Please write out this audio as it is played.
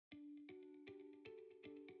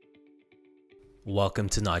Welcome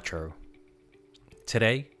to Nitro.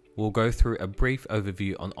 Today, we'll go through a brief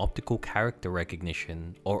overview on optical character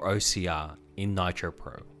recognition, or OCR, in Nitro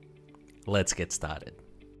Pro. Let's get started.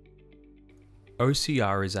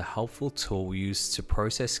 OCR is a helpful tool used to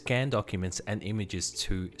process scanned documents and images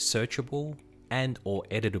to searchable and/or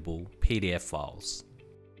editable PDF files.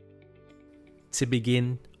 To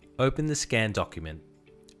begin, open the scanned document.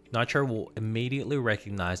 Nitro will immediately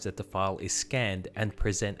recognize that the file is scanned and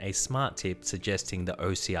present a smart tip suggesting the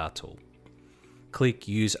OCR tool. Click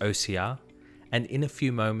Use OCR, and in a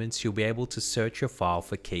few moments you'll be able to search your file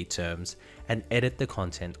for key terms and edit the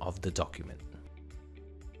content of the document.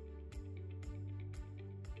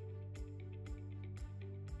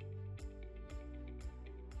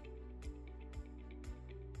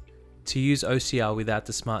 To use OCR without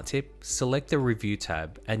the smart tip, select the Review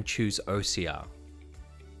tab and choose OCR.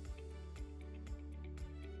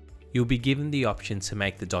 You'll be given the option to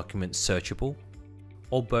make the document searchable,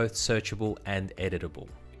 or both searchable and editable.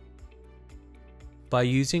 By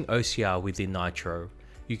using OCR within Nitro,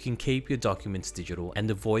 you can keep your documents digital and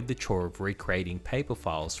avoid the chore of recreating paper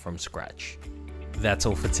files from scratch. That's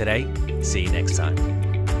all for today. See you next time.